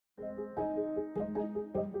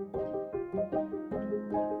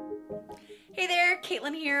Hey there,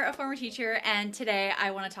 Caitlin here, a former teacher, and today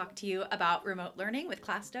I want to talk to you about remote learning with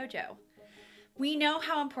ClassDojo. We know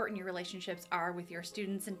how important your relationships are with your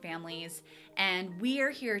students and families, and we are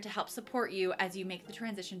here to help support you as you make the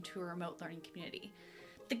transition to a remote learning community.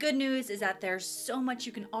 The good news is that there's so much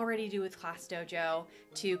you can already do with ClassDojo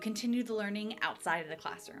to continue the learning outside of the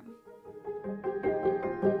classroom.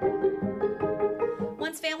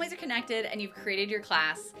 Once families are connected and you've created your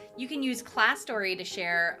class, you can use ClassStory to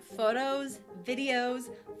share photos, videos,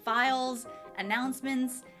 files,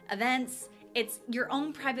 announcements, events. It's your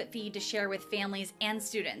own private feed to share with families and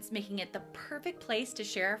students, making it the perfect place to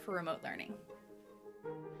share for remote learning.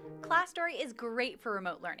 ClassStory is great for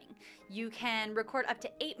remote learning. You can record up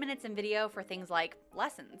to 8 minutes in video for things like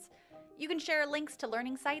lessons. You can share links to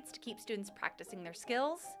learning sites to keep students practicing their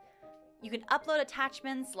skills. You can upload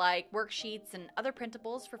attachments like worksheets and other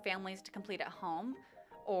printables for families to complete at home,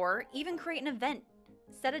 or even create an event.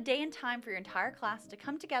 Set a day and time for your entire class to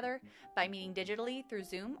come together by meeting digitally through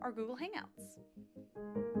Zoom or Google Hangouts.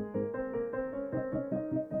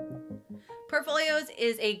 Portfolios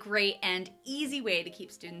is a great and easy way to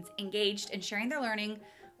keep students engaged and sharing their learning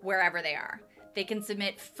wherever they are. They can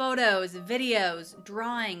submit photos, videos,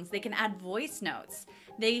 drawings, they can add voice notes.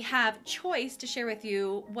 They have choice to share with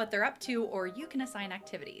you what they're up to, or you can assign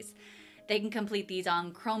activities. They can complete these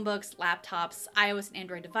on Chromebooks, laptops, iOS and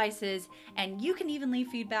Android devices, and you can even leave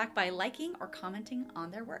feedback by liking or commenting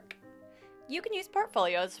on their work. You can use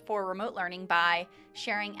portfolios for remote learning by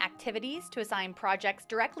sharing activities to assign projects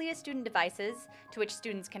directly to student devices to which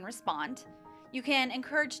students can respond. You can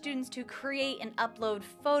encourage students to create and upload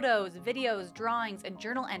photos, videos, drawings, and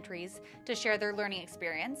journal entries to share their learning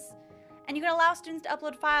experience. And you can allow students to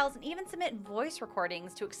upload files and even submit voice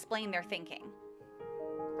recordings to explain their thinking.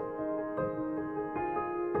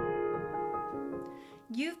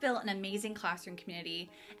 You've built an amazing classroom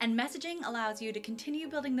community, and messaging allows you to continue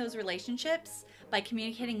building those relationships by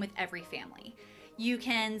communicating with every family. You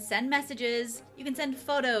can send messages, you can send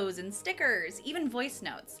photos and stickers, even voice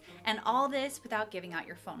notes, and all this without giving out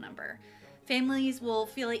your phone number. Families will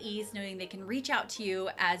feel at ease knowing they can reach out to you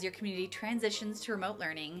as your community transitions to remote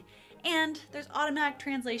learning, and there's automatic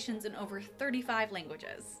translations in over 35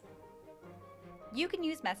 languages. You can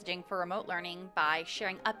use messaging for remote learning by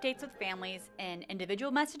sharing updates with families in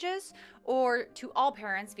individual messages or to all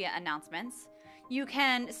parents via announcements. You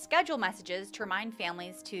can schedule messages to remind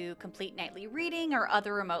families to complete nightly reading or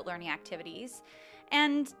other remote learning activities.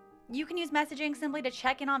 And you can use messaging simply to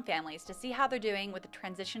check in on families to see how they're doing with the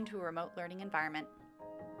transition to a remote learning environment.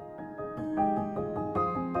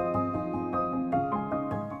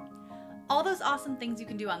 All those awesome things you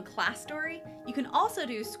can do on ClassStory, you can also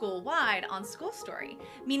do school-wide on SchoolStory,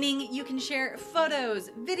 meaning you can share photos,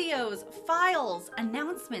 videos, files,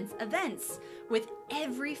 announcements, events with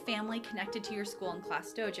every family connected to your school in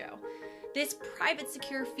ClassDojo. This private,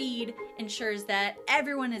 secure feed ensures that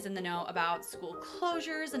everyone is in the know about school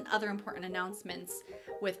closures and other important announcements,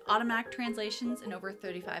 with automatic translations in over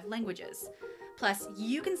 35 languages. Plus,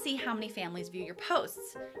 you can see how many families view your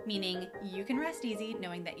posts, meaning you can rest easy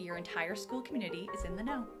knowing that your entire school community is in the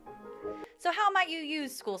know. So how might you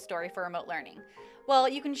use SchoolStory for remote learning? Well,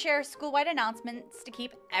 you can share school-wide announcements to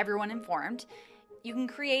keep everyone informed. You can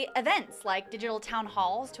create events like digital town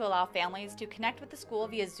halls to allow families to connect with the school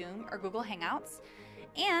via Zoom or Google Hangouts,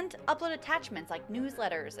 and upload attachments like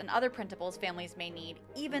newsletters and other printables families may need,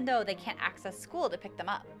 even though they can't access school to pick them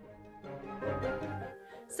up.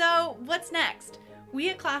 So what's next? We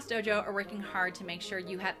at ClassDojo are working hard to make sure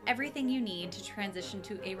you have everything you need to transition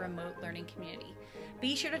to a remote learning community.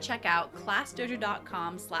 Be sure to check out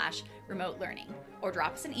classdojo.com/remote learning or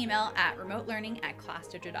drop us an email at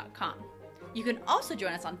remote-learning@classdojo.com. You can also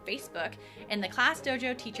join us on Facebook in the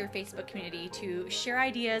ClassDojo Teacher Facebook community to share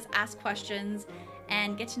ideas, ask questions,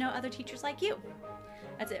 and get to know other teachers like you.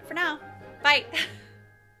 That's it for now. Bye!